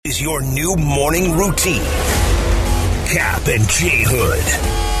is your new morning routine. Cap and J Hood.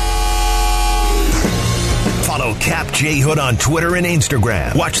 Follow Cap J Hood on Twitter and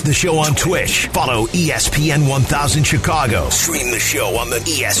Instagram. Watch the show on Twitch. Follow ESPN 1000 Chicago. Stream the show on the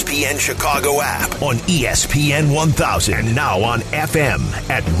ESPN Chicago app, on ESPN 1000, and now on FM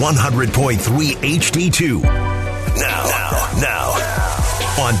at 100.3 HD2. Now,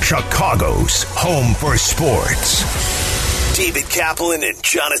 on Chicago's home for sports, David Kaplan and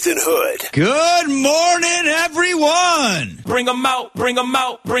Jonathan Hood. Good morning, everyone. Bring them out, bring them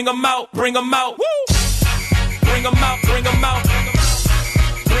out, bring them out, bring them out. Woo! Bring them out, bring them out.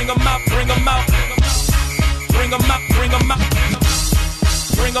 Bring them out, bring them out. Bring them out, bring them out.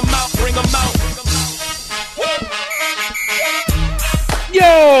 Bring them out, bring them out.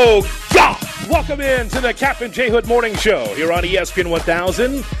 Yo, yeah! Welcome in to the Cap and J Hood Morning Show here on ESPN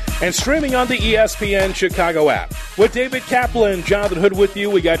 1000 and streaming on the ESPN Chicago app. With David Kaplan, Jonathan Hood with you.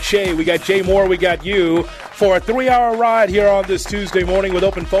 We got Shay, we got Jay Moore, we got you for a 3-hour ride here on this Tuesday morning with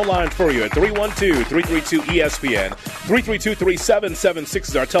open phone lines for you at 312-332-ESPN. 332-3776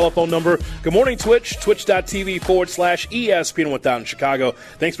 is our telephone number. Good morning, Twitch, twitch.tv/ESPN 1000 Chicago.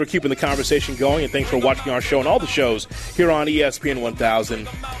 Thanks for keeping the conversation going, and thanks for watching our show and all the shows here on ESPN 1000.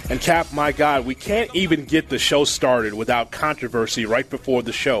 And Cap, my God, we can't even get the show started without controversy right before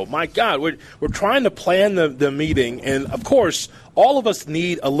the show. My God, we're trying to plan the meeting, and of course, all of us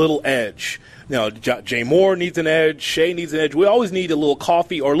need a little edge. You know, Jay Moore needs an edge. Shay needs an edge. We always need a little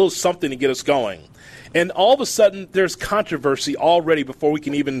coffee or a little something to get us going. And all of a sudden, there's controversy already before we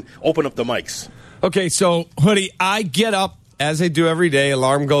can even open up the mics. Okay, so, Hoodie, I get up, as I do every day.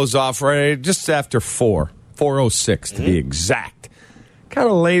 Alarm goes off right just after 4:06 to be exact. Kind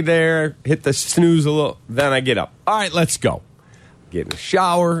of lay there, hit the snooze a little, then I get up. All right, let's go. Get in the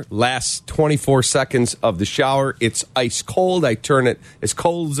shower, last 24 seconds of the shower. It's ice cold. I turn it as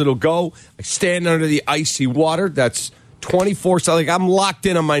cold as it'll go. I stand under the icy water. That's 24 seconds. Like I'm locked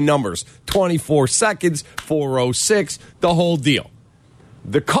in on my numbers. 24 seconds, 4:06, the whole deal.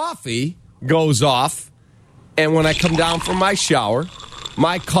 The coffee goes off, and when I come down from my shower,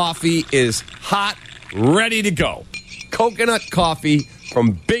 my coffee is hot, ready to go. Coconut coffee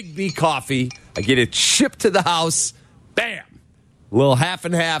from Big B Coffee. I get it shipped to the house. Bam! Little half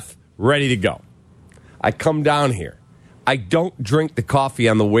and half, ready to go. I come down here. I don't drink the coffee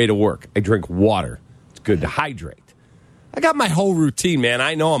on the way to work. I drink water. It's good to hydrate. I got my whole routine, man.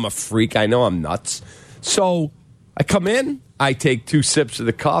 I know I'm a freak. I know I'm nuts. So I come in. I take 2 sips of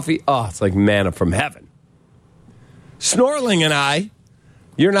the coffee. Oh, it's like manna from heaven. Snorling and I,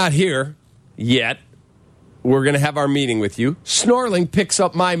 you're not here yet. We're going to have our meeting with you. Snorling picks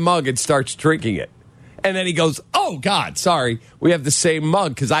up my mug and starts drinking it. And then he goes, oh, God, sorry. We have the same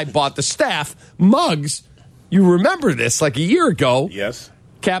mug because I bought the staff mugs. You remember this like a year ago. Yes.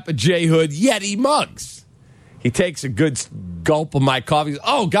 Kappa J Hood Yeti mugs. He takes a good gulp of my coffee.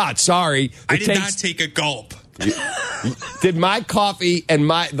 Oh, God, sorry. I did not take a gulp. Did my coffee and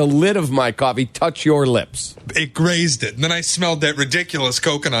the lid of my coffee touch your lips? It grazed it. And then I smelled that ridiculous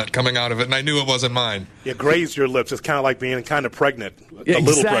coconut coming out of it, and I knew it wasn't mine. It grazed your lips. It's kind of like being kind of pregnant. A Exactly.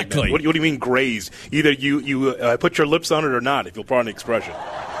 little pregnant. What do you mean graze? Either you put your lips on it or not, if you'll pardon the expression.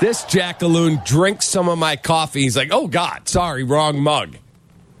 This jackaloon drinks some of my coffee. He's like, oh, God, sorry, wrong mug.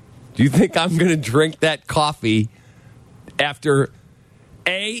 Do you think I'm going to drink that coffee after,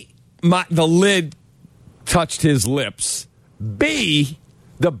 A, the lid touched his lips, B,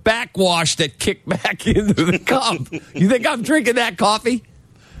 the backwash that kicked back into the cup? You think I'm drinking that coffee?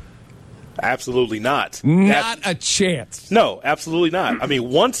 Absolutely not. Not a chance. No, absolutely not. I mean,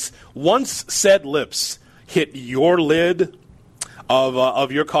 once said lips hit your lid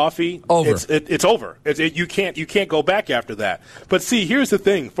of your coffee, over. It's over. You can't go back after that. But see, here's the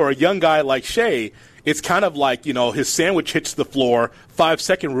thing: for a young guy like Shay, it's kind of like, his sandwich hits the floor.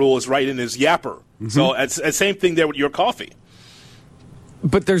 5-second rule is right in his yapper. Mm-hmm. So it's the same thing there with your coffee.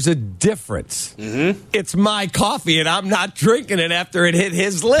 But there's a difference. Mm-hmm. It's my coffee, and I'm not drinking it after it hit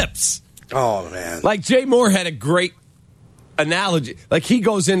his lips. Oh, man. Like Jay Moore had a great analogy. Like he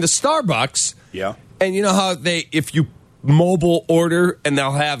goes into Starbucks. Yeah. And you know how if you mobile order and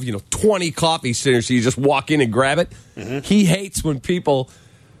they'll have, 20 coffee centers, so you just walk in and grab it. Mm-hmm. He hates when people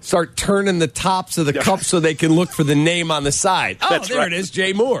start turning the tops of the cup so they can look for the name on the side. Oh, That's there right. it is,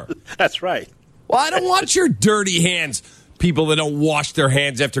 Jay Moore. That's right. Well, I don't want your dirty hands, people that don't wash their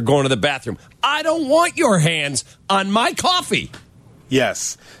hands after going to the bathroom. I don't want your hands on my coffee.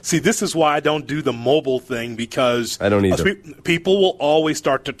 Yes. See, this is why I don't do the mobile thing, because I don't either. People will always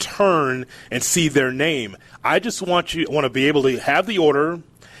start to turn and see their name. I just want to be able to have the order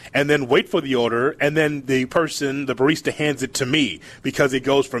and then wait for the order, and then the barista hands it to me because it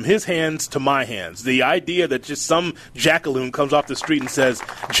goes from his hands to my hands. The idea that just some jackaloon comes off the street and says,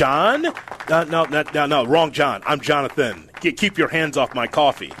 John? No, wrong John. I'm Jonathan. Keep your hands off my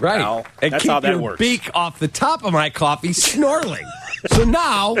coffee. Right. Al. And That's keep how that your works. beak off the top of my coffee, snorling. So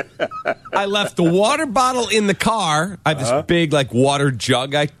now I left the water bottle in the car. I have this big, water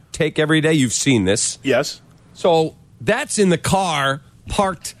jug I take every day. You've seen this. Yes. So that's in the car,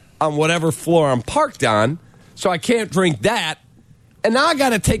 parked on whatever floor I'm parked on. So I can't drink that. And now I got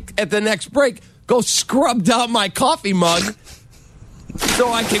to take, at the next break, go scrub down my coffee mug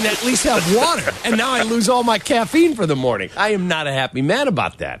so I can at least have water. And now I lose all my caffeine for the morning. I am not a happy man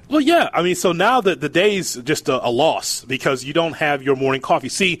about that. Well, yeah. I mean, so now the day's just a loss because you don't have your morning coffee.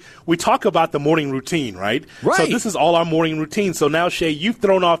 See, we talk about the morning routine, right? Right. So this is all our morning routine. So now, Shay, you've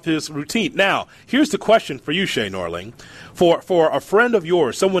thrown off his routine. Now, here's the question for you, Shay Norling. For a friend of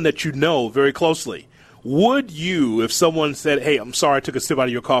yours, someone that you know very closely, would you, if someone said, hey, I'm sorry I took a sip out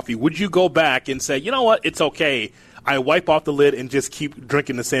of your coffee, would you go back and say, you know what, it's okay, I wipe off the lid and just keep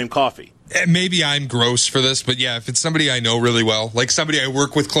drinking the same coffee? Maybe I'm gross for this, but yeah, if it's somebody I know really well, like somebody I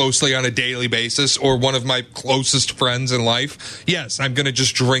work with closely on a daily basis or one of my closest friends in life, yes, I'm going to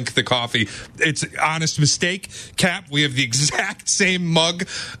just drink the coffee. It's an honest mistake. Cap, we have the exact same mug.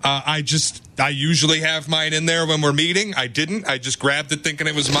 I usually have mine in there when we're meeting. I didn't. I just grabbed it thinking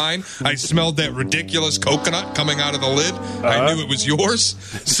it was mine. I smelled that ridiculous coconut coming out of the lid. I knew it was yours.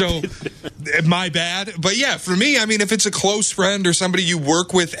 So, my bad. But yeah, for me, I mean, if it's a close friend or somebody you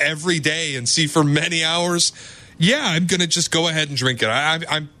work with every day and see for many hours, yeah, I'm going to just go ahead and drink it.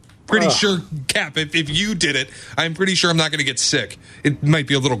 I'm pretty sure, Cap, if you did it, I'm pretty sure I'm not going to get sick. It might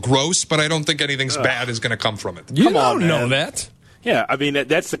be a little gross, but I don't think anything's bad is going to come from it. You don't know that. Yeah, I mean,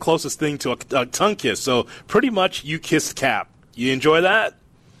 that's the closest thing to a tongue kiss. So pretty much you kissed Cap. You enjoy that?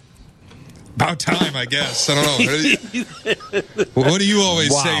 About time, I guess. I don't know. What do you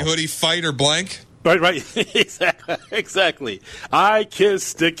always say, Hoodie? Fight or blank? Right. Exactly. I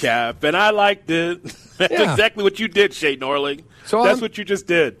kissed the Cap, and I liked it. That's exactly what you did, Shay Norling. So that's what you just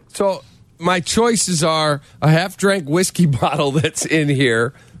did. So my choices are a half-drank whiskey bottle that's in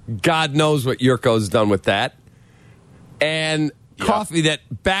here. God knows what Yurko's done with that. And coffee that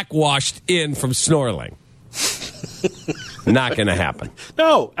backwashed in from snorling. Not going to happen.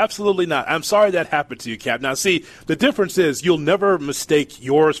 No, absolutely not. I'm sorry that happened to you, Cap. Now, see, the difference is you'll never mistake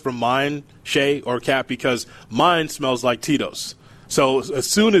yours from mine, Shay or Cap, because mine smells like Tito's. So as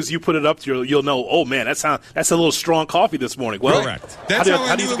soon as you put it up to you'll know, oh, man, that's a little strong coffee this morning. Well, correct. That's how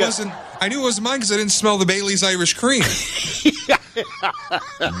I knew it wasn't. I knew it wasn't mine because I didn't smell the Bailey's Irish Cream.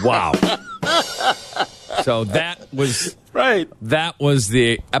 Wow. So that was right. That was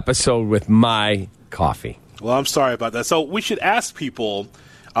the episode with my coffee. Well, I'm sorry about that. So we should ask people,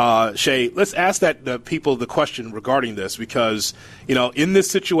 Shay, let's ask the people the question regarding this because, in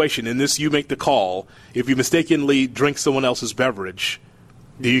this situation, you make the call, if you mistakenly drink someone else's beverage,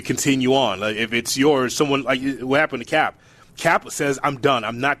 do you continue on? Like, if it's yours, someone, like what happened to Cap? Cap says, I'm done.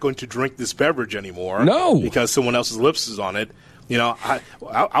 I'm not going to drink this beverage anymore. No. Because someone else's lips is on it.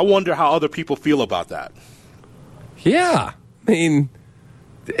 I wonder how other people feel about that. Yeah. I mean,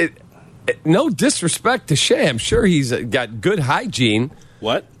 no disrespect to Shay. I'm sure he's got good hygiene.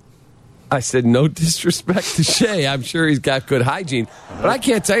 What? I said no disrespect to Shay. I'm sure he's got good hygiene. But I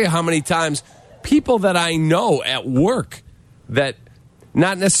can't tell you how many times people that I know at work that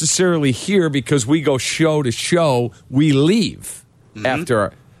not necessarily here because we go show to show, we leave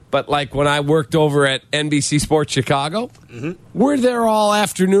after. But like when I worked over at NBC Sports Chicago, we're there all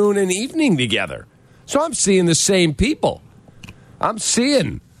afternoon and evening together. So I'm seeing the same people. I'm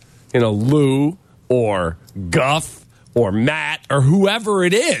seeing, Lou or Guff or Matt or whoever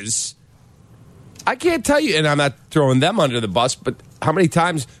it is. I can't tell you, and I'm not throwing them under the bus, but how many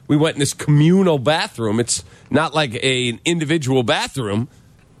times we went in this communal bathroom. It's not like an individual bathroom.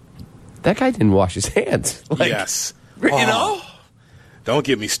 That guy didn't wash his hands. Yes. Don't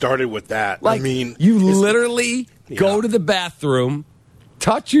get me started with that. Like, I mean, you literally go to the bathroom,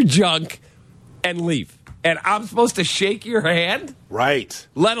 touch your junk, and leave. And I'm supposed to shake your hand? Right.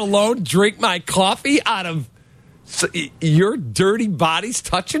 Let alone drink my coffee out of your dirty body's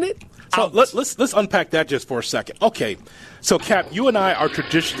touching it? So let's unpack that just for a second. Okay, so Cap, you and I are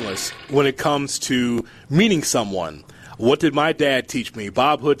traditionalists when it comes to meeting someone. What did my dad teach me?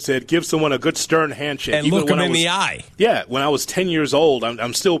 Bob Hood said, give someone a good stern handshake. And look him in the eye. Yeah, when I was 10 years old,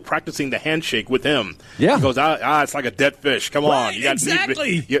 I'm still practicing the handshake with him. Yeah. He goes, it's like a dead fish. Come on. Right,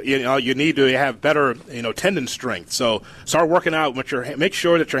 exactly. You need to have better, tendon strength. So start working out with make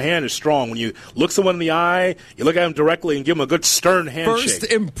sure that your hand is strong. When you look someone in the eye, you look at them directly and give them a good stern handshake.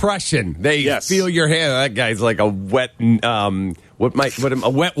 First impression, they feel your hand. That guy's like a wet, a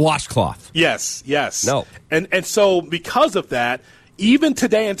wet washcloth. Yes. No. And so because of that, even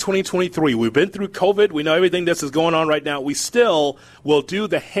today in 2023, we've been through COVID. We know everything that's going on right now. We still will do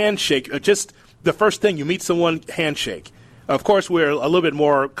the handshake. Just the first thing you meet someone, handshake. Of course, we're a little bit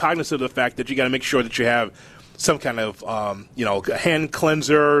more cognizant of the fact that you got to make sure that you have some kind of, hand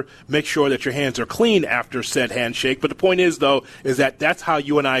cleanser, make sure that your hands are clean after said handshake. But the point is, though, is that that's how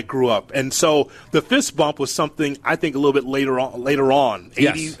you and I grew up. And so the fist bump was something, I think, a little bit later on.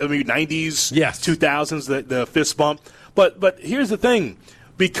 80s, 90s, 2000s, the fist bump. But here's the thing.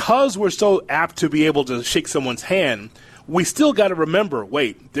 Because we're so apt to be able to shake someone's hand, we still got to remember,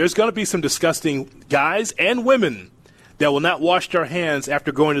 there's going to be some disgusting guys and women that will not wash their hands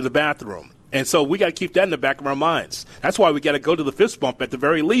after going to the bathroom. And so we got to keep that in the back of our minds. That's why we got to go to the fist bump at the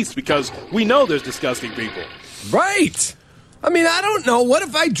very least, because we know there's disgusting people. Right. I mean, I don't know. What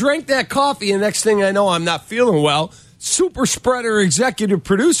if I drank that coffee and next thing I know I'm not feeling well? Super spreader executive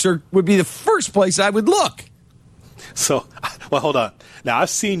producer would be the first place I would look. So, well, hold on. Now, I've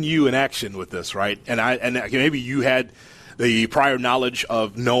seen you in action with this, right? And maybe you had the prior knowledge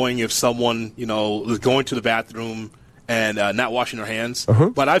of knowing if someone, was going to the bathroom and not washing their hands.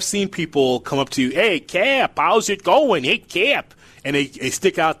 But I've seen people come up to you, hey, Cap, how's it going? Hey, Cap. And they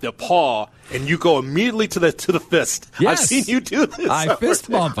stick out their paw, and you go immediately to the fist. Yes. I've seen you do this. I fist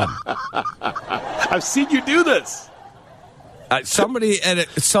bump them. I've seen you do this. Somebody at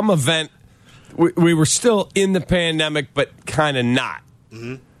some event, we were still in the pandemic, but kind of not.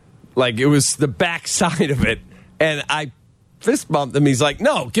 Mm-hmm. Like, it was the backside of it. And I fist bumped him. He's like,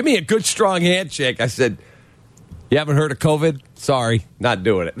 no, give me a good, strong handshake. I said, you haven't heard of COVID? Sorry, not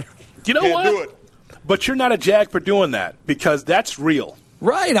doing it. You know what? Do it. But you're not a jag for doing that, because that's real.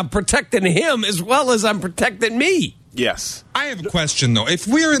 Right, I'm protecting him as well as I'm protecting me. Yes. I have a question, though. If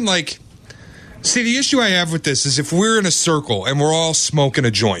we're in, see, the issue I have with this is if we're in a circle and we're all smoking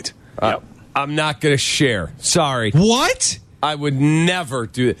a joint. Yep. I'm not going to share. Sorry. What? I would never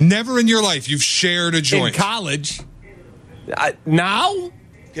do it. Never in your life you've shared a joint. In college. Now?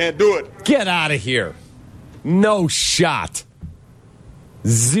 Can't do it. Get out of here. No shot.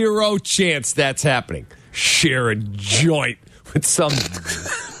 Zero chance that's happening. Share a joint with some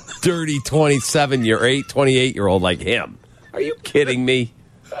dirty 28-year-old like him. Are you kidding me?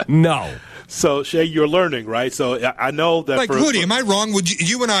 No. So, Shay, you're learning, right? So I know that. Hoodie, am I wrong? Would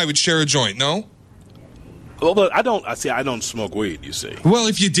you and I would share a joint? No. Well, but I don't smoke weed. You see. Well,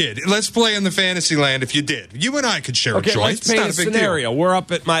 if you did, let's play in the fantasy land. If you did, you and I could share a joint. Let's paint a scenario. We're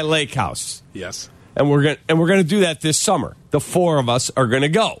up at my lake house. Yes. And we're gonna do that this summer. The four of us are gonna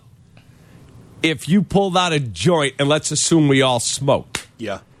go. If you pulled out a joint, and let's assume we all smoke.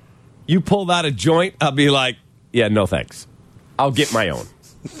 Yeah. You pulled out a joint, I'll be like, yeah, no thanks. I'll get my own.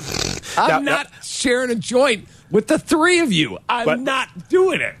 I'm not sharing a joint with the three of you. I'm not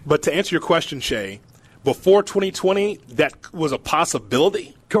doing it. But to answer your question, Shay, before 2020, that was a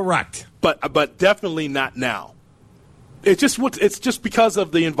possibility. Correct. But definitely not now. It's just because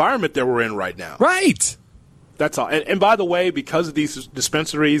of the environment that we're in right now. Right. That's all. And by the way, because of these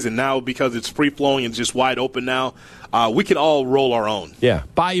dispensaries and now because it's free-flowing and just wide open now, we can all roll our own. Yeah,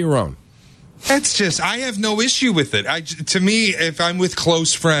 buy your own. That's I have no issue with it. To me, if I'm with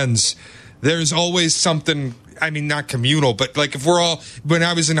close friends, there's always something, I mean, not communal, but if when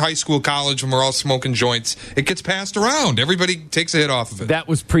I was in high school, college, when we're all smoking joints, it gets passed around. Everybody takes a hit off of it. That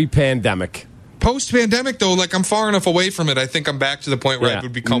was pre-pandemic. Post-pandemic, though, I'm far enough away from it, I think I'm back to the point where I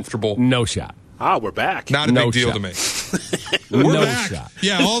would be comfortable. No shot. We're back. Not a big deal to me. We're back. Shot.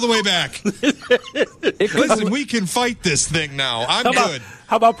 Yeah, all the way back. Listen, we can fight this thing now. I'm good.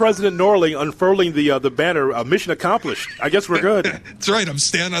 How about President Norling unfurling the banner, mission accomplished? I guess we're good. That's right. I'm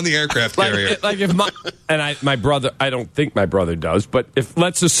standing on the aircraft carrier. If my brother, I don't think my brother does, but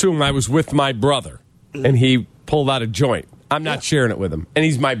let's assume I was with my brother and he pulled out a joint. I'm not sharing it with him. And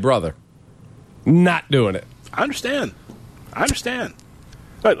he's my brother. Not doing it. I understand.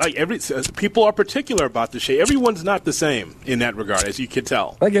 But people are particular about the shade. Everyone's not the same in that regard, as you can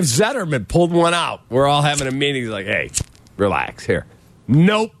tell. Like if Zetterman pulled one out, we're all having a meeting. He's like, "Hey, relax here."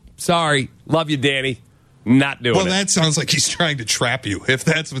 Nope, sorry, love you, Danny. Not doing it. Well, that sounds like he's trying to trap you. If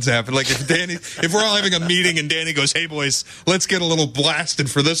that's what's happening, if we're all having a meeting and Danny goes, "Hey, boys, let's get a little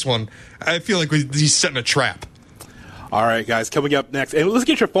blasted for this one," I feel like he's setting a trap. All right, guys, coming up next, and let's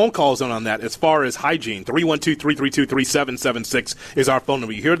get your phone calls on that as far as hygiene. 312-332-3776 is our phone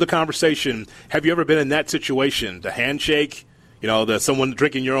number. You hear the conversation. Have you ever been in that situation? The handshake, someone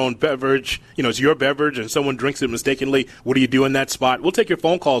drinking your own beverage, it's your beverage and someone drinks it mistakenly. What do you do in that spot? We'll take your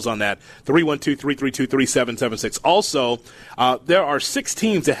phone calls on that. 312-332-3776. Also, there are 6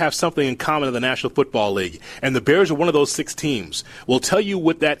 teams that have something in common in the National Football League, and the Bears are one of those 6 teams. We'll tell you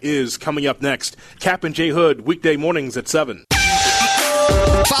what that is coming up next. Cap and J Hood, weekday mornings at 7.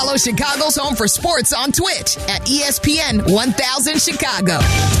 Follow Chicago's Home for Sports on Twitch at ESPN 1000 Chicago.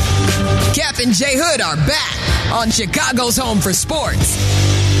 Cap and J Hood are back on Chicago's Home for Sports,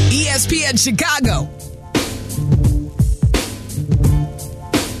 ESPN Chicago.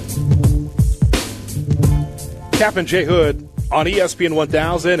 Cap and J Hood on ESPN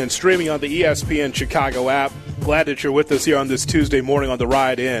 1000 and streaming on the ESPN Chicago app. Glad that you're with us here on this Tuesday morning on the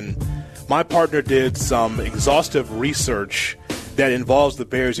ride in. My partner did some exhaustive research that involves the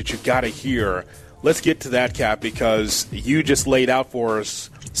Bears that you got to hear. Let's get to that, Cap, because you just laid out for us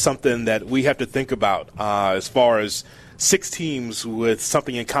something that we have to think about as far as 6 teams with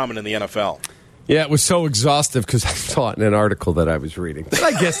something in common in the NFL. Yeah, it was so exhaustive because I saw it in an article that I was reading. But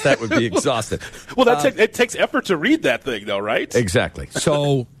I guess that would be exhaustive. Well, it takes effort to read that thing, though, right? Exactly.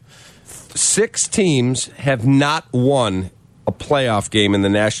 So 6 teams have not won a playoff game in the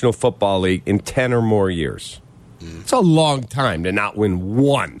National Football League in 10 or more years. It's a long time to not win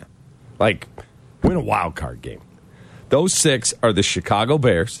one. Like, win a wild card game. Those 6 are the Chicago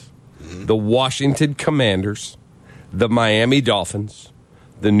Bears, the Washington Commanders, the Miami Dolphins,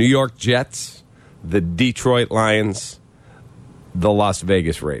 the New York Jets, the Detroit Lions, the Las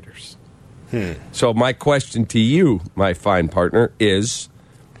Vegas Raiders. So my question to you, my fine partner, is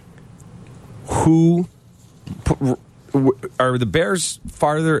are the Bears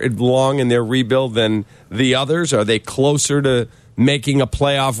farther along in their rebuild than the others? Are they closer to making a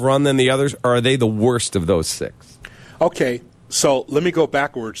playoff run than the others? Or are they the worst of those 6? Okay, so let me go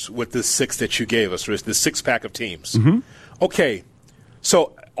backwards with this 6 that you gave us, this 6-pack of teams. Okay,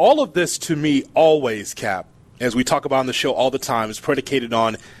 so all of this to me always, Cap, as we talk about on the show all the time, is predicated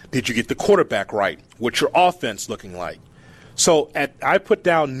on, did you get the quarterback right? What's your offense looking like? So I put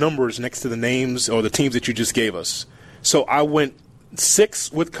down numbers next to the names or the teams that you just gave us. So I went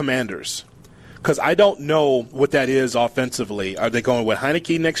 6 with Commanders because I don't know what that is offensively. Are they going with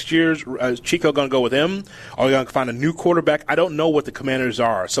Heineke next year? Is Chico going to go with him? Are they going to find a new quarterback? I don't know what the Commanders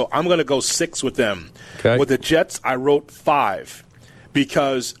are. So I'm going to go 6 with them. Okay. With the Jets, I wrote 5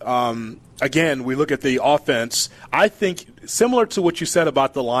 because, again, we look at the offense. I think similar to what you said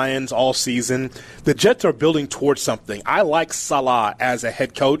about the Lions all season, the Jets are building towards something. I like Salah as a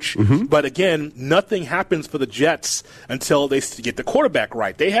head coach, but again, nothing happens for the Jets until they get the quarterback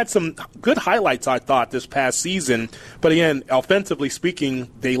right. They had some good highlights, I thought, this past season, but again, offensively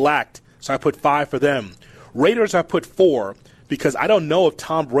speaking, they lacked. So I put 5 for them. Raiders, I put 4 because I don't know if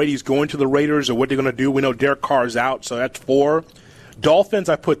Tom Brady's going to the Raiders or what they're going to do. We know Derek Carr's out, so that's 4. Dolphins,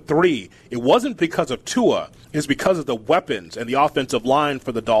 I put 3. It wasn't because of Tua. It's because of the weapons and the offensive line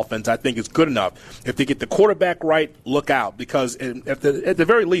for the Dolphins. I think is good enough. If they get the quarterback right, look out because at the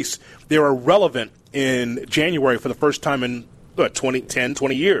very least, they were relevant in January for the first time in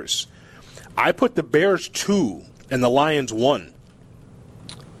 20 years. I put the Bears 2 and the Lions 1.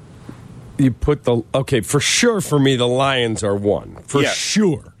 You put for sure for me, the Lions are 1. For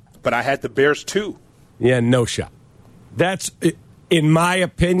sure. But I had the Bears 2. Yeah, no shot. That's, in my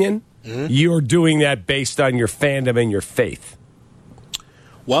opinion, you're doing that based on your fandom and your faith.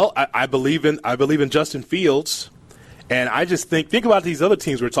 Well, I believe in Justin Fields, and I just think about these other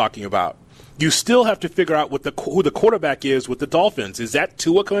teams we're talking about. You still have to figure out who the quarterback is with the Dolphins. Is that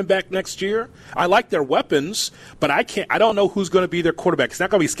Tua coming back next year? I like their weapons, but I don't know who's going to be their quarterback. It's not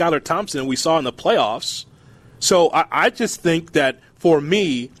going to be Skylar Thompson we saw in the playoffs. So I just think that for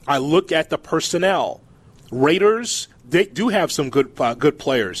me, I look at the personnel. Raiders, they do have some good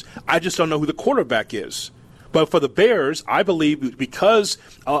players. I just don't know who the quarterback is. But for the Bears, I believe because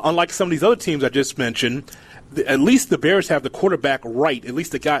unlike some of these other teams I just mentioned, at least the Bears have the quarterback right, at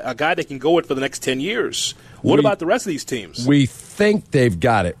least a guy they can go with for the next 10 years. What about the rest of these teams? We think they've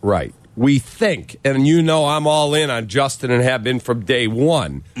got it right. We think, and I'm all in on Justin and have been from day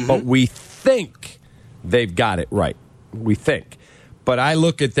one, but we think they've got it right. We think. But I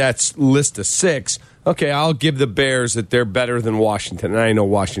look at that list of 6. Okay, I'll give the Bears that they're better than Washington. And I know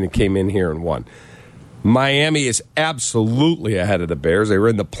Washington came in here and won. Miami is absolutely ahead of the Bears. They were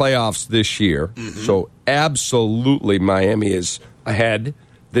in the playoffs this year. So absolutely Miami is ahead.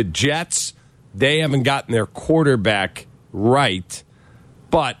 The Jets, they haven't gotten their quarterback right.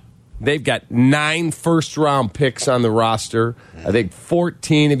 But They've got 9 first-round picks on the roster. I think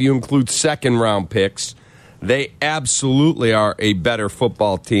 14 if you include second-round picks. They absolutely are a better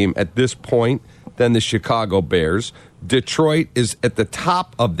football team at this point than the Chicago Bears. Detroit is at the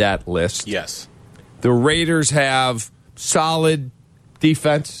top of that list. Yes. The Raiders have solid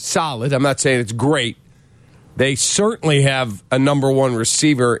defense. Solid. I'm not saying it's great. They certainly have a number 1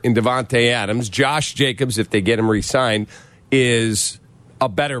 receiver in Devontae Adams. Josh Jacobs, if they get him re-signed, is a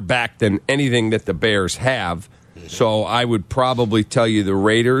better back than anything that the Bears have. So I would probably tell you the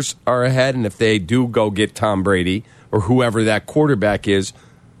Raiders are ahead, and if they do go get Tom Brady or whoever that quarterback is,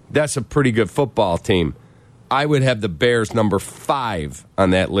 that's a pretty good football team. I would have the Bears number 5 on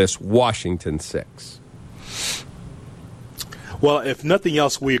that list, Washington 6. Well, if nothing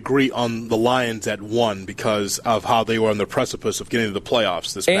else, we agree on the Lions at 1 because of how they were on the precipice of getting to the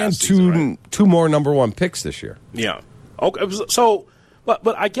playoffs this past season. And two more number 1 picks this year. Yeah. Okay. So,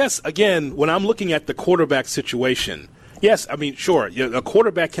 but I guess, again, when I'm looking at the quarterback situation, yes, I mean, sure, a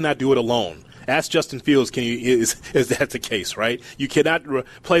quarterback cannot do it alone. Ask Justin Fields, is that the case, right? You cannot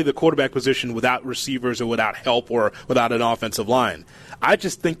play the quarterback position without receivers or without help or without an offensive line. I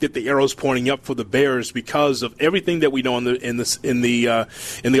just think that the arrow's pointing up for the Bears because of everything that we know in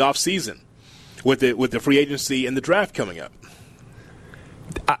the off season with the free agency and the draft coming up.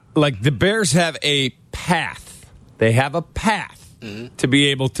 Like the Bears have a path. They have a path to be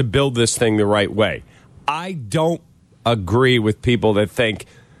able to build this thing the right way. I don't agree with people that think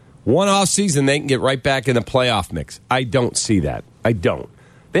one off season they can get right back in the playoff mix. I don't see that. I don't.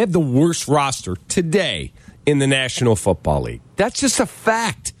 They have the worst roster today in the National Football League. That's just a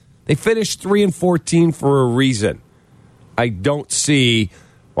fact. They finished 3-14 for a reason. I don't see,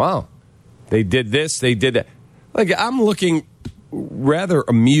 wow, they did this, they did that. Like, I'm looking rather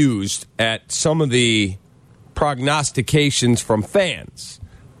amused at some of the prognostications from fans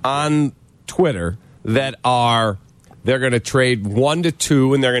on Twitter that are they're going to trade 1 to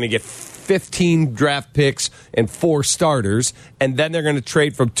 2 and they're going to get 15 draft picks and 4 starters, and then they're going to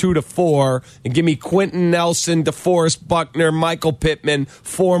trade from 2 to 4 and give me Quentin Nelson, DeForest Buckner, Michael Pittman,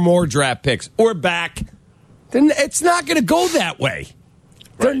 4 more draft picks. We're back. Then it's not going to go that way.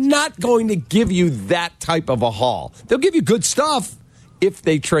 They're not going to give you that type of a haul. They'll give you good stuff if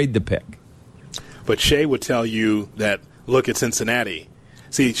they trade the pick. But Shea would tell you that, look at Cincinnati.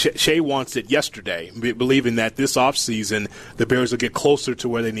 See, Shea wants it yesterday, believing that this offseason the Bears will get closer to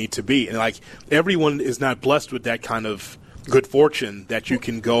where they need to be. And, like, everyone is not blessed with that kind of good fortune that you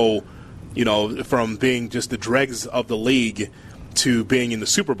can go, from being just the dregs of the league to being in the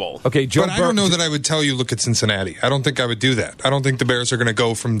Super Bowl. Okay, Joe. But I don't know that I would tell you, look at Cincinnati. I don't think I would do that. I don't think the Bears are going to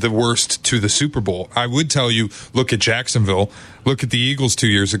go from the worst to the Super Bowl. I would tell you, look at Jacksonville. Look at the Eagles 2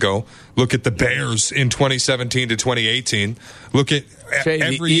 years ago. Look at the Bears in 2017 to 2018. Look at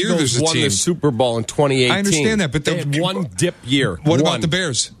every year there's a team. Won the Super Bowl in 2018. I understand that, but they had one dip year. What about the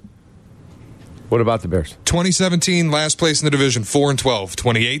Bears? What about the Bears? 2017, last place in the division, 4-12.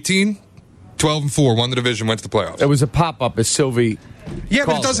 2018, 12-4, won the division, went to the playoffs. It was a pop-up, as Sylvie. Yeah,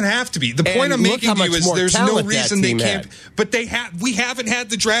 but it doesn't have to be. The point I'm making to you is there's no reason they can't. But we haven't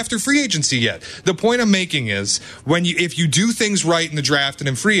had the draft or free agency yet. The point I'm making is if you do things right in the draft and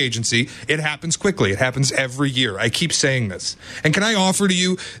in free agency, it happens quickly. It happens every year. I keep saying this. And can I offer to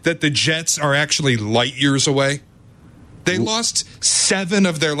you that the Jets are actually light years away? They lost 7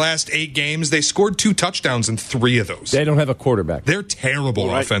 of their last 8 games. They scored 2 touchdowns in 3 of those. They don't have a quarterback. They're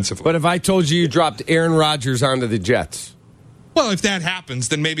terrible offensively. But if I told you dropped Aaron Rodgers onto the Jets? Well, if that happens,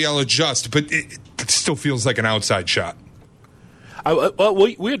 then maybe I'll adjust. But it still feels like an outside shot.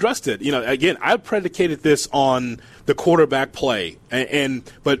 We addressed it. Again, I predicated this on the quarterback play,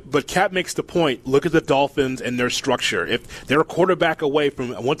 but Cap makes the point. Look at the Dolphins and their structure. If they're a quarterback away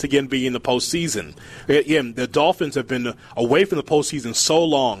from once again being in the postseason, again, the Dolphins have been away from the postseason so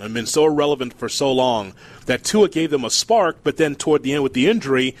long and been so irrelevant for so long that Tua gave them a spark, but then toward the end with the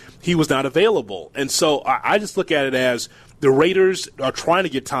injury, he was not available. And so I just look at it as the Raiders are trying to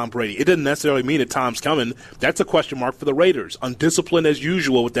get Tom Brady. It doesn't necessarily mean that Tom's coming. That's a question mark for the Raiders. Undisciplined as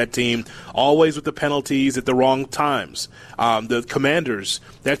usual with that team, always with the penalties at the wrong times. The Commanders,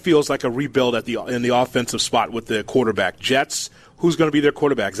 that feels like a rebuild in the offensive spot with the quarterback. Jets, who's going to be their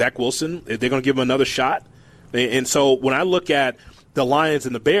quarterback? Zach Wilson? Are they going to give him another shot? And so when I look at the Lions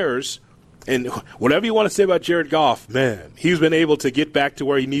and the Bears, and whatever you want to say about Jared Goff, man, he's been able to get back to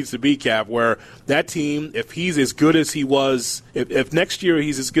where he needs to be, Cap, where that team, if he's as good as he was, if next year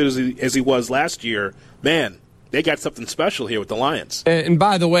he's as good as he was last year, man, they got something special here with the Lions. And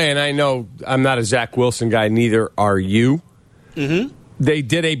by the way, and I know I'm not a Zach Wilson guy, neither are you. Mm-hmm. They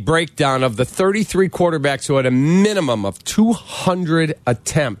did a breakdown of the 33 quarterbacks who had a minimum of 200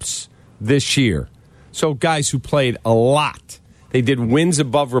 attempts this year. So guys who played a lot. They did wins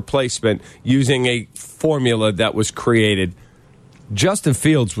above replacement using a formula that was created. Justin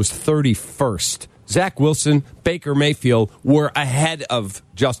Fields was 31st. Zach Wilson, Baker Mayfield were ahead of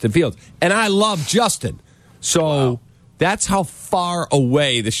Justin Fields. And I love Justin. So that's how far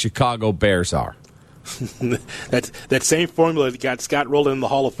away the Chicago Bears are. that same formula that got Scott Rowland in the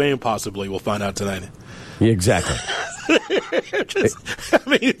Hall of Fame, possibly. We'll find out tonight. Yeah, exactly. I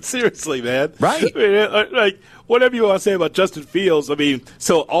mean, seriously, man. Right. I mean, like, whatever you want to say about Justin Fields, I mean,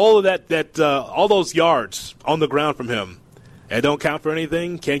 so all of that all those yards on the ground from him, and don't count for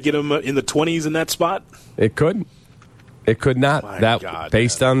anything? Can't get him in the 20s in that spot? It could. It could not. My that God,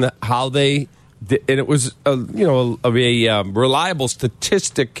 based man. on how they did, and it was a reliable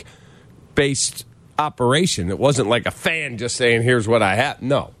statistic based operation. It wasn't like a fan just saying, "Here's what I have."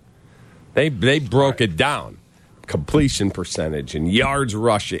 No, they broke it down, completion percentage and yards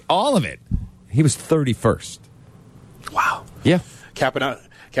rushing, all of it. He was 31st. Wow. Yeah. Capping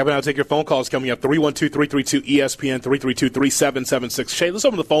out, take your phone calls coming up. 312-332-ESPN, 332-3776. Shay, let's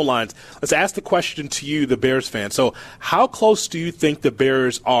open the phone lines. Let's ask the question to you, the Bears fan. So how close do you think the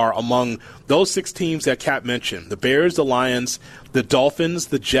Bears are among those 6 teams that Cap mentioned? The Bears, the Lions, the Dolphins,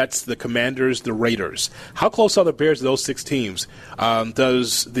 the Jets, the Commanders, the Raiders. How close are the Bears to those 6 teams?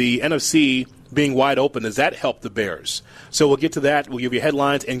 Does the NFC being wide open, does that help the Bears? So we'll get to that. We'll give you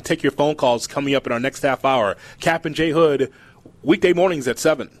headlines and take your phone calls coming up in our next half hour. Cap and Jay Hood, weekday mornings at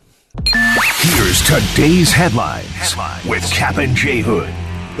 7. Here's today's headlines with Cap and Jay Hood.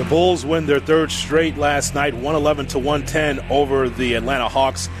 The Bulls win their 3rd straight last night, 111-110 over the Atlanta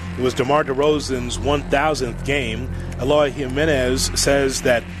Hawks. It was DeMar DeRozan's 1,000th game. Eloy Jimenez says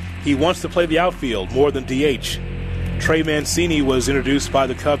that he wants to play the outfield more than DH. Trey Mancini was introduced by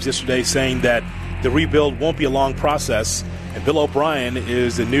the Cubs yesterday, saying that the rebuild won't be a long process. And Bill O'Brien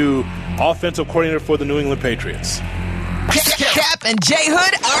is the new offensive coordinator for the New England Patriots. Cap and Jay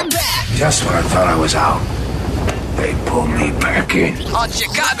Hood are back Just when I thought I was out, they pulled me back in. on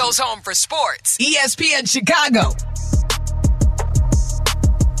Chicago's Home for Sports, ESPN Chicago.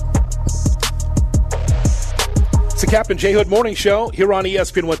 It's the Cap and Jay Hood Morning Show here on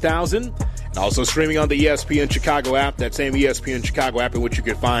ESPN 1000. And also streaming on the ESPN Chicago app, that same ESPN Chicago app in which you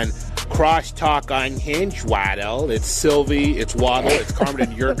can find Crosstalk Unhinged, Waddle. It's Sylvie, it's Waddle, it's Carmen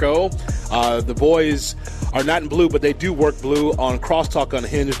and Yurko. The boys are not in blue, but they do work blue on Crosstalk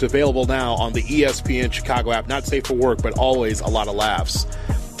Unhinged, available now on the ESPN Chicago app. Not safe for work, but always a lot of laughs.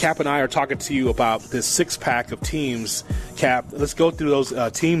 Cap and I are talking to you about this 6-pack of teams. Cap, let's go through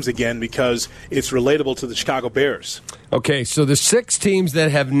those teams again because it's relatable to the Chicago Bears. Okay, so the 6 teams that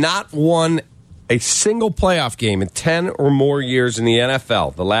have not won a single playoff game in 10 or more years in the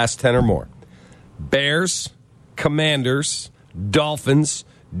NFL, the last 10 or more: Bears, Commanders, Dolphins,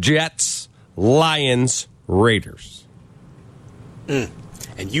 Jets, Lions, Raiders. And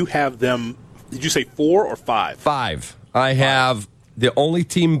you have them, did you say 4 or 5? 5. I have the only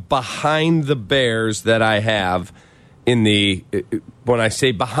team behind the Bears that I have in the, when I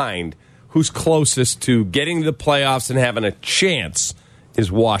say behind, who's closest to getting to the playoffs and having a chance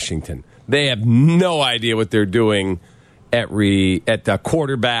is Washington. They have no idea what they're doing at the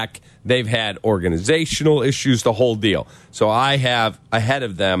quarterback. They've had organizational issues, the whole deal. So I have ahead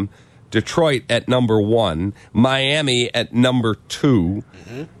of them Detroit at number 1, Miami at number 2,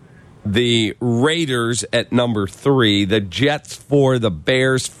 the Raiders at number 3, the Jets 4, the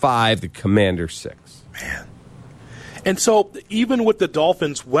Bears 5, the Commanders 6. Man. And so even with the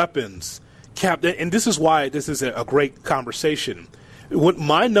Dolphins' weapons, Cap, and this is why this is a great conversation. With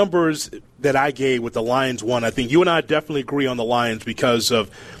my numbers that I gave with the Lions one, I think you and I definitely agree on the Lions because of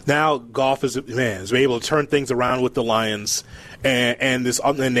now Goff is able to turn things around with the Lions, and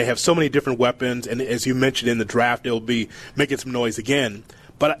they have so many different weapons. And as you mentioned in the draft, they'll be making some noise again.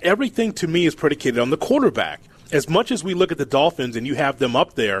 But everything to me is predicated on the quarterback. As much as we look at the Dolphins and you have them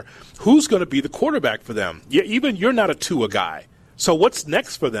up there, who's going to be the quarterback for them? Even you're not a Tua guy. So what's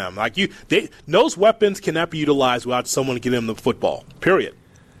next for them? Those weapons cannot be utilized without someone getting them the football, period.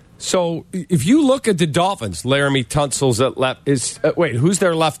 So if you look at the Dolphins, Laramie Tunsil's at left. Who's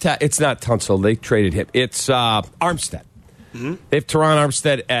their left tackle? It's not Tunsil. They traded him. It's Armstead. They have Teron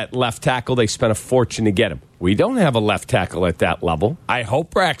Armstead at left tackle. They spent a fortune to get him. We don't have a left tackle at that level. I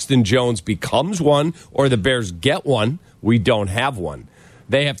hope Braxton Jones becomes one or the Bears get one. We don't have one.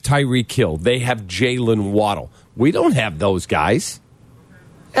 They have Tyreek Hill. They have Jalen Waddle. We don't have those guys.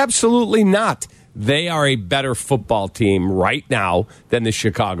 Absolutely not. They are a better football team right now than the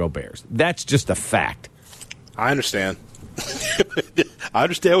Chicago Bears. That's just a fact. I understand. I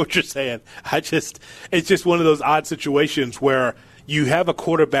understand what you're saying. It's just one of those odd situations where you have a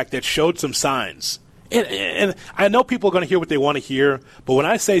quarterback that showed some signs. And I know people are going to hear what they want to hear, but when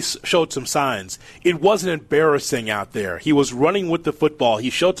I say showed some signs, it wasn't embarrassing out there. He was running with the football. He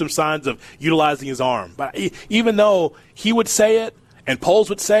showed some signs of utilizing his arm. But even though he would say it, and Poles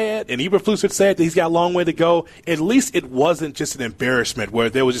would say it, and Eberflus would say it, that he's got a long way to go, at least it wasn't just an embarrassment where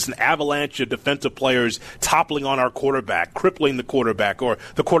there was just an avalanche of defensive players toppling on our quarterback, crippling the quarterback, or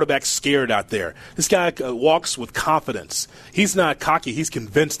the quarterback scared out there. This guy walks with confidence. He's not cocky. He's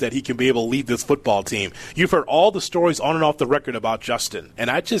convinced that he can be able to lead this football team. You've heard all the stories on and off the record about Justin, and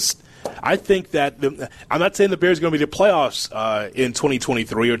I think that I'm not saying the Bears are going to be the playoffs in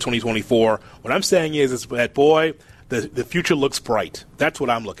 2023 or 2024. What I'm saying is that, boy, the future looks bright. That's what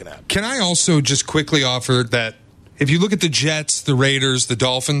I'm looking at. Can I also just quickly offer that if you look at the Jets, the Raiders, the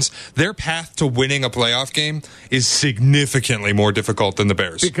Dolphins, their path to winning a playoff game is significantly more difficult than the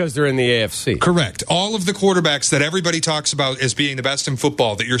Bears. Because they're in the AFC. Correct. All of the quarterbacks that everybody talks about as being the best in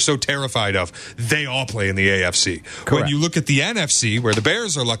football that you're so terrified of, they all play in the AFC. Correct. When you look at the NFC, where the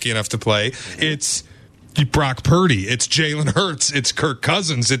Bears are lucky enough to play, it's Brock Purdy, it's Jalen Hurts, it's Kirk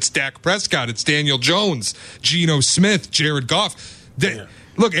Cousins, it's Dak Prescott, it's Daniel Jones, Geno Smith, Jared Goff.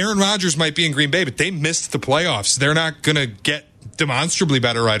 Look, Aaron Rodgers might be in Green Bay, but they missed the playoffs. They're not going to get demonstrably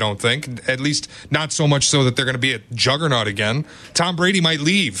better, I don't think. At least not so much so that they're going to be a juggernaut again. Tom Brady might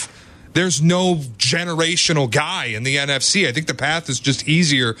leave. There's no generational guy in the NFC. I think the path is just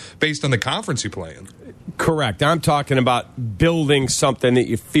easier based on the conference you play in. Correct. I'm talking about building something that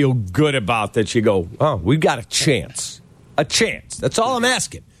you feel good about, that you go, oh, we've got a chance. A chance. That's all I'm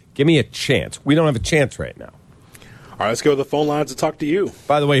asking. Give me a chance. We don't have a chance right now. All right, let's go to the phone lines to talk to you.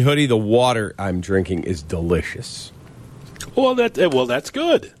 By the way, Hoodie, the water I'm drinking is delicious. Well, that's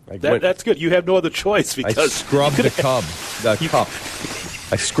good. That's good. You have no other choice because I scrubbed the cup.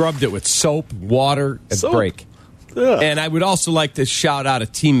 I scrubbed it with soap, water, and break. Ugh. And I would also like to shout out a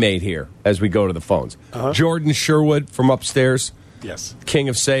teammate here as we go to the phones. Jordan Sherwood from upstairs. Yes. King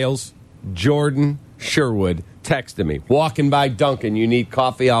of sales. Jordan Sherwood texted me. Walking by Dunkin', you need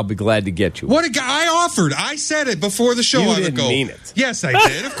coffee? I'll be glad to get you. What a guy. I offered. I said it before the show. You I would didn't go. mean it. Yes, I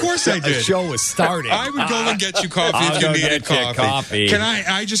did. Of course I did. The show was starting. I would go and get you coffee if you needed coffee. Can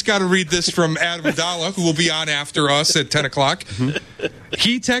I just got to read this from Adam Abdallah, who will be on after us at 10 o'clock.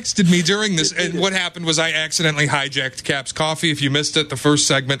 He texted me during this, and what happened was I accidentally hijacked Cap's coffee. If you missed it, the first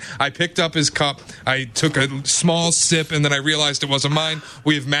segment, I picked up his cup, I took a small sip, and then I realized it wasn't mine.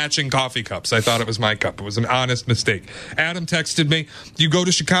 We have matching coffee cups. I thought it was my cup. It was an honest mistake. Adam texted me, you go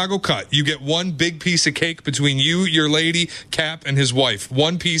to Chicago Cut, you get one big piece of cake between you, your lady, Cap, and his wife.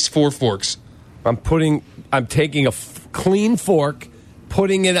 One piece, 4 forks. I'm taking a clean fork,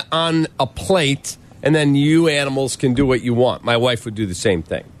 putting it on a plate, and then you animals can do what you want. My wife would do the same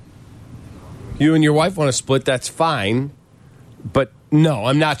thing. You and your wife want to split, that's fine. But no,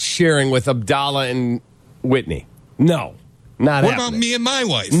 I'm not sharing with Abdallah and Whitney. No, not What happening. about me and my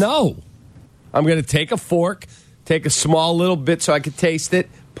wife? No. I'm going to take a fork, take a small little bit so I could taste it,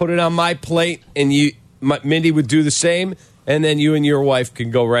 put it on my plate, and Mindy would do the same, and then you and your wife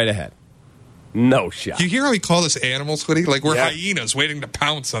can go right ahead. No shot. You hear how we call us animals, Woody? Like we're hyenas waiting to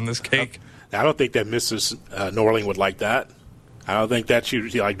pounce on this cake. I don't think that Mrs. Norling would like that. I don't think that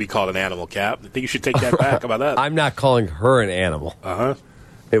should be called an animal, Cap. I think you should take that back. How about that? I'm not calling her an animal. Uh-huh.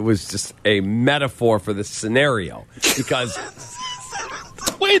 It was just a metaphor for the scenario. Because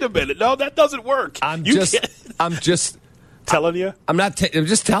wait a minute. No, that doesn't work. I'm just telling you. I'm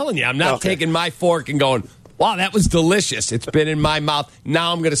just telling you. I'm not taking my fork and going, wow, that was delicious. It's been in my mouth.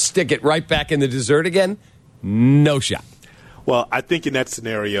 Now I'm going to stick it right back in the dessert again. No shot. Well, I think in that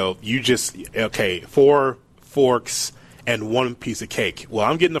scenario, you just, 4 forks and 1 piece of cake. Well,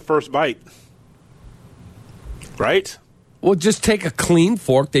 I'm getting the first bite. Right? Well, just take a clean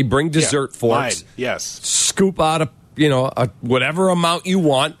fork. They bring dessert forks. Mine. Yes. Scoop out whatever amount you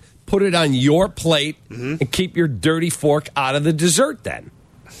want, put it on your plate, and keep your dirty fork out of the dessert then.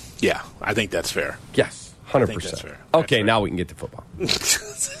 Yeah, I think that's fair. Yes, 100%. I think that's fair. Okay, now we can get to football.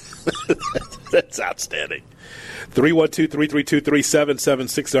 That's outstanding.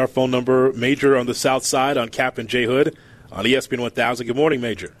 312-332-3776, our phone number. Major on the south side on Cap and J Hood on ESPN 1000. Good morning,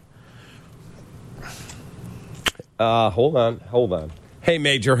 Major. Hold on. Hey,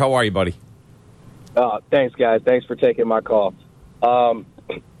 Major, how are you, buddy? Thanks, guys. Thanks for taking my call.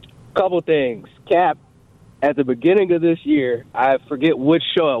 Couple things. Cap, at the beginning of this year, I forget which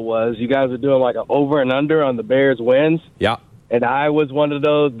show it was, you guys were doing like an over and under on the Bears wins. Yeah. And I was one of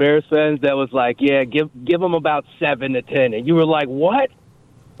those Bears fans that was like, yeah, give them about 7 to 10. And you were like, what?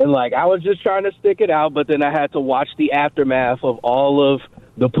 And, I was just trying to stick it out, but then I had to watch the aftermath of all of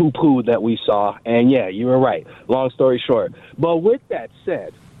the poo-poo that we saw. And, yeah, you were right. Long story short. But with that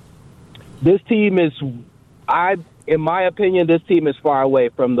said, this team is in my opinion, this team is far away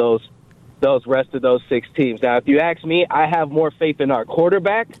from those rest of those 6 teams. Now, if you ask me, I have more faith in our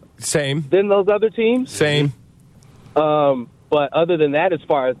quarterback Same. than those other teams. Same. But other than that, as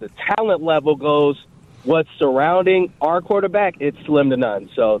far as the talent level goes, what's surrounding our quarterback, it's slim to none.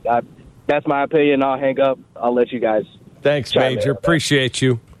 So that's my opinion. I'll hang up. I'll let you guys. Thanks, Major. Appreciate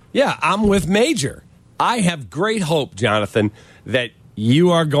you. Yeah, I'm with Major. I have great hope, Jonathan, that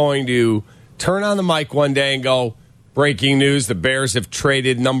you are going to turn on the mic one day and go, breaking news, the Bears have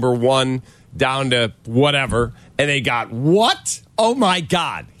traded number 1 down to whatever, and they got what? Oh, my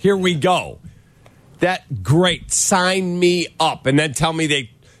God. Here we go. That great. Sign me up. And then tell me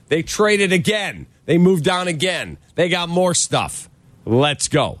they traded again. They moved down again. They got more stuff. Let's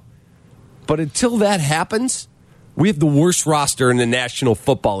go. But until that happens, we have the worst roster in the National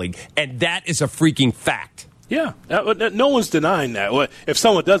Football League. And that is a freaking fact. Yeah, no one's denying that. If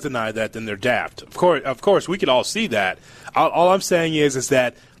someone does deny that, then they're daft. Of course, we can all see that. All I'm saying is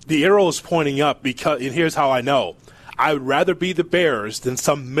that the arrow is pointing up because, and here's how I know. I would rather be the Bears than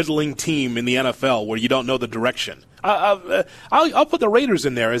some middling team in the NFL where you don't know the direction. I'll put the Raiders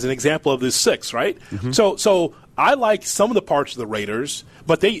in there as an example of this 6, right? Mm-hmm. So I like some of the parts of the Raiders,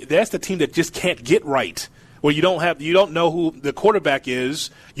 but that's the team that just can't get right. Where you don't know who the quarterback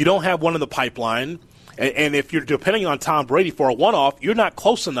is, you don't have one in the pipeline, and if you're depending on Tom Brady for a one-off, you're not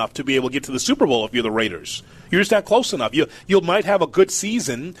close enough to be able to get to the Super Bowl if you're the Raiders. You're just not close enough. You might have a good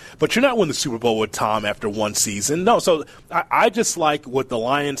season, but you're not winning the Super Bowl with Tom after one season. No, so I just like what the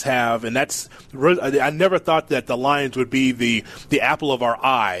Lions have, and I never thought that the Lions would be the apple of our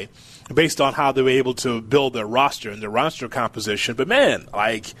eye based on how they were able to build their roster and their roster composition. But, man,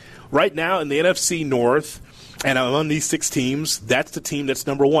 like right now in the NFC North and among these 6 teams, that's the team that's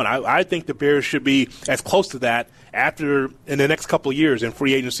number 1. I think the Bears should be as close to that in the next couple of years in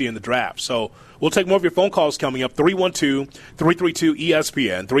free agency and the draft. So we'll take more of your phone calls coming up.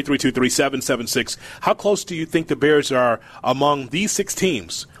 312-332-ESPN, 332-3776. How close do you think the Bears are among these 6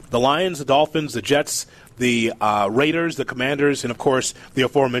 teams? The Lions, the Dolphins, the Jets, the Raiders, the Commanders, and, of course, the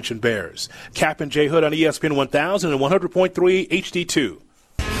aforementioned Bears. Cap and J. Hood on ESPN 1000 and 100.3 HD2.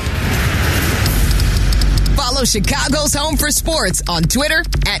 Follow Chicago's Home for Sports on Twitter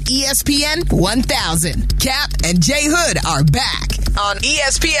at ESPN 1000. Cap and J. Hood are back on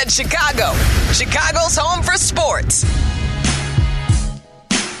ESPN Chicago, Chicago's Home for Sports.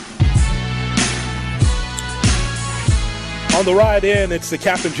 On the ride in, it's the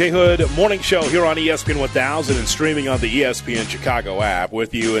Captain J. Hood morning show here on ESPN 1000 and streaming on the ESPN Chicago app.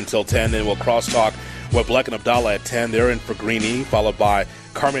 With you until 10, then we'll crosstalk with Bleck and Abdallah at 10. They're in for Greeny, followed by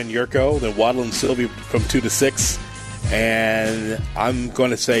Carmen and Yurko, then Waddle and Sylvie from 2 to 6. And I'm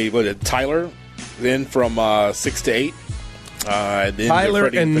going to say, Tyler, then from 6 to 8. Tyler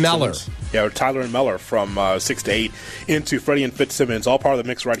and Meller. Yeah, Tyler and Meller from 6 to 8 into Freddie and Fitzsimmons, all part of the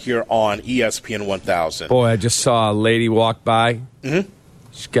mix right here on ESPN 1000. Boy, I just saw a lady walk by. Mm-hmm.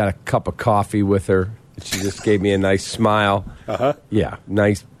 She's got a cup of coffee with her. She just gave me a nice smile. Uh-huh. Yeah,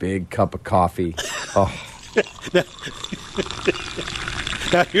 nice big cup of coffee. Oh.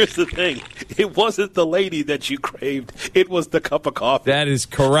 Now, here's the thing. It wasn't the lady that you craved. It was the cup of coffee. That is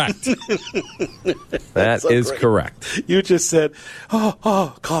correct. That is great. Correct. You just said,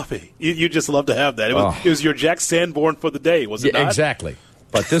 coffee. You just love to have that. It was your Jack Sanborn for the day, was it not? Exactly.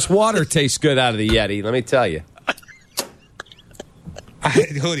 But this water tastes good out of the Yeti, let me tell you.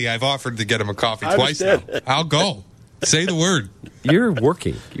 Hoodie, I've offered to get him a coffee twice now. I'll go. Say the word. You're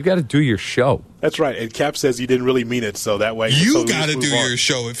working. You got to do your show. That's right. And Cap says you didn't really mean it, so that way. You got to do your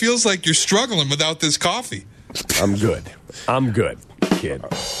show. It feels like you're struggling without this coffee. I'm good, kid.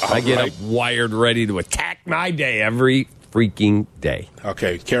 I get up wired, ready to attack my day every freaking day.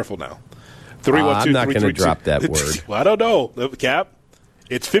 Okay, careful now. 312. I'm not going to drop that word. Well, I don't know, Cap.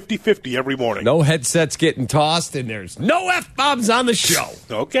 It's 50-50 every morning. No headsets getting tossed, and there's no F-bombs on the show.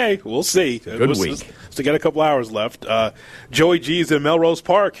 Okay, we'll see. Good week. Still got a couple hours left. Joey G's in Melrose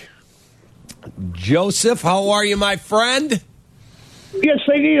Park. Joseph, how are you, my friend? Yes,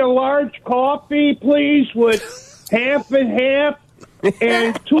 I need a large coffee, please, with half and half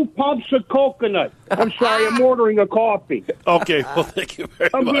and 2 pumps of coconut. I'm sorry, I'm ordering a coffee. Okay, well, thank you very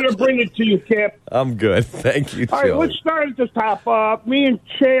much. I'm going to bring it to you, Cap. I'm good. Thank you, Joe. All right, let's start at the top. Me and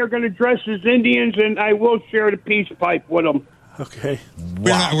Che are going to dress as Indians, and I will share the peace pipe with them. Okay.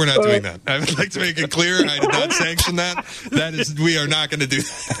 Wow. We're not doing that. I would like to make it clear I did not sanction that. We are not going to do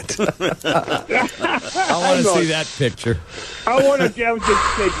that. I want to see that picture. I want to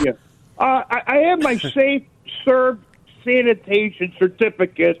just take you. I have my safe serve sanitation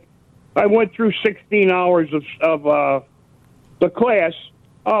certificate. I went through 16 hours of the class.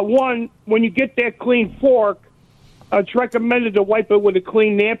 One, when you get that clean fork, it's recommended to wipe it with a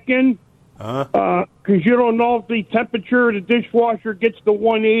clean napkin because you don't know if the temperature of the dishwasher gets to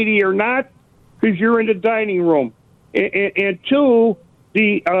 180 or not because you're in the dining room. And two,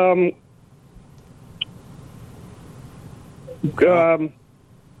 I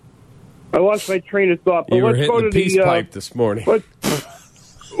lost my train of thought. But You were let's go hitting to the peace pipe this morning.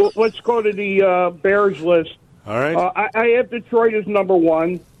 Let's go to the Bears list. All right. I have Detroit as number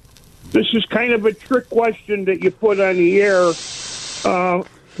one. This is kind of a trick question that you put on the air.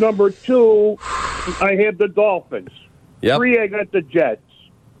 Number two, I have the Dolphins. Yep. 3, I got the Jets.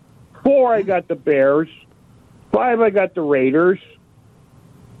 4, I got the Bears. 5, I got the Raiders.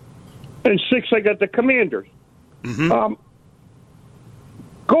 And 6, I got the Commanders. Mm-hmm.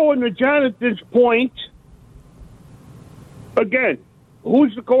 Going to Jonathan's point, again,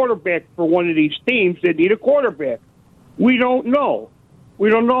 who's the quarterback for one of these teams that need a quarterback? We don't know. We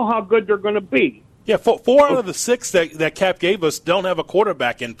don't know how good they're going to be. Yeah, 4 out of the 6 that Cap gave us don't have a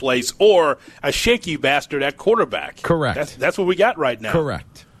quarterback in place or a shaky bastard at quarterback. Correct. That's what we got right now.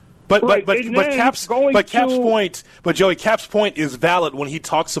 Correct. But Right, but and but then Cap's going but Cap's to- point, but Joey, Cap's point is valid when he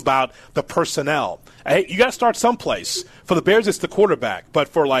talks about the personnel. Hey, you got to start someplace. For the Bears, it's the quarterback. But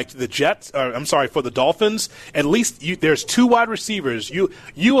for like the Jets, for the Dolphins, at least there's 2 wide receivers. You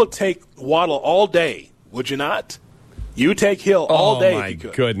will take Waddle all day, would you not? You take Hill all day. My if you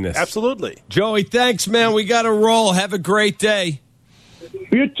could. goodness. Absolutely. Joey, thanks, man. We got to roll. Have a great day.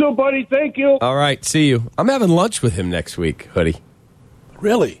 You too, buddy. Thank you. All right, see you. I'm having lunch with him next week, Hoodie.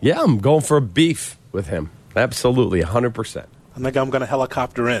 Really? Yeah, I'm going for a beef with him. Absolutely, 100%. I think I'm going to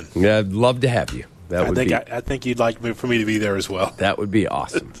helicopter in. Yeah, I'd love to have you. I think you'd like for me to be there as well. That would be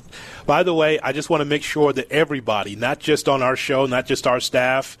awesome. By the way, I just want to make sure that everybody, not just on our show, not just our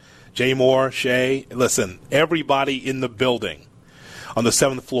staff, Jay Moore, Shay, listen, everybody in the building on the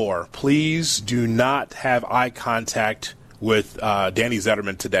 7th floor, please do not have eye contact with Danny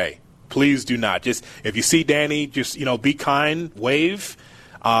Zetterman today. Please do not. Just if you see Danny, just be kind, wave,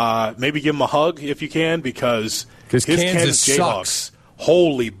 maybe give him a hug if you can, because his Kansas Jayhawks, sucks.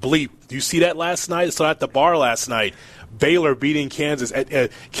 Holy bleep! Do you see that last night? I saw it at the bar last night. Baylor beating Kansas.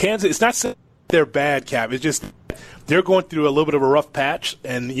 Kansas. It's not saying they're bad, Cap. It's just they're going through a little bit of a rough patch,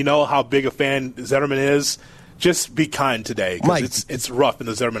 and you know how big a fan Zetterman is. Just be kind today, because it's rough in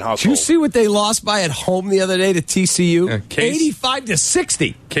the Zetterman household. Did you see what they lost by at home the other day to TCU?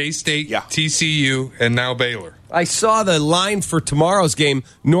 85-60. K-State, TCU, and now Baylor. I saw the line for tomorrow's game.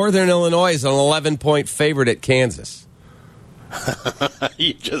 Northern Illinois is an 11-point favorite at Kansas.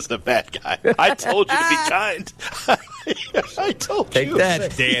 You're just a bad guy. I told you to be kind. I told you. Take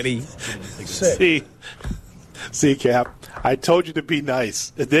that, Danny. See, Cap. I told you to be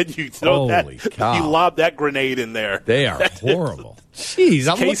nice, and then you throw Holy cow. you lob that grenade in there. They are horrible. Jeez,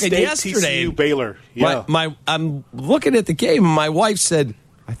 I'm K-State, looking yesterday. TCU, Baylor. Yeah. I'm looking at the game, and my wife said,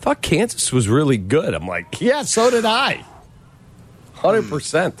 I thought Kansas was really good. I'm like, yeah, so did I.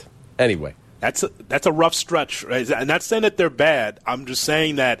 100%. Anyway. That's a rough stretch, right? I'm not saying that they're bad. I'm just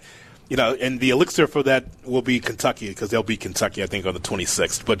saying that, and the elixir for that will be Kentucky, because they'll beat Kentucky, I think, on the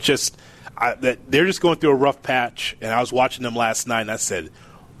 26th. But they're just going through a rough patch, and I was watching them last night, and I said,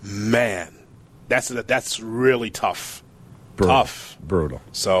 man, that's really tough. Brutal.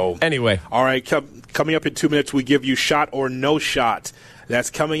 So anyway. All right, coming up in 2 minutes, we give you shot or no shot. That's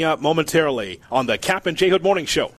coming up momentarily on the Cap and J Hood Morning Show.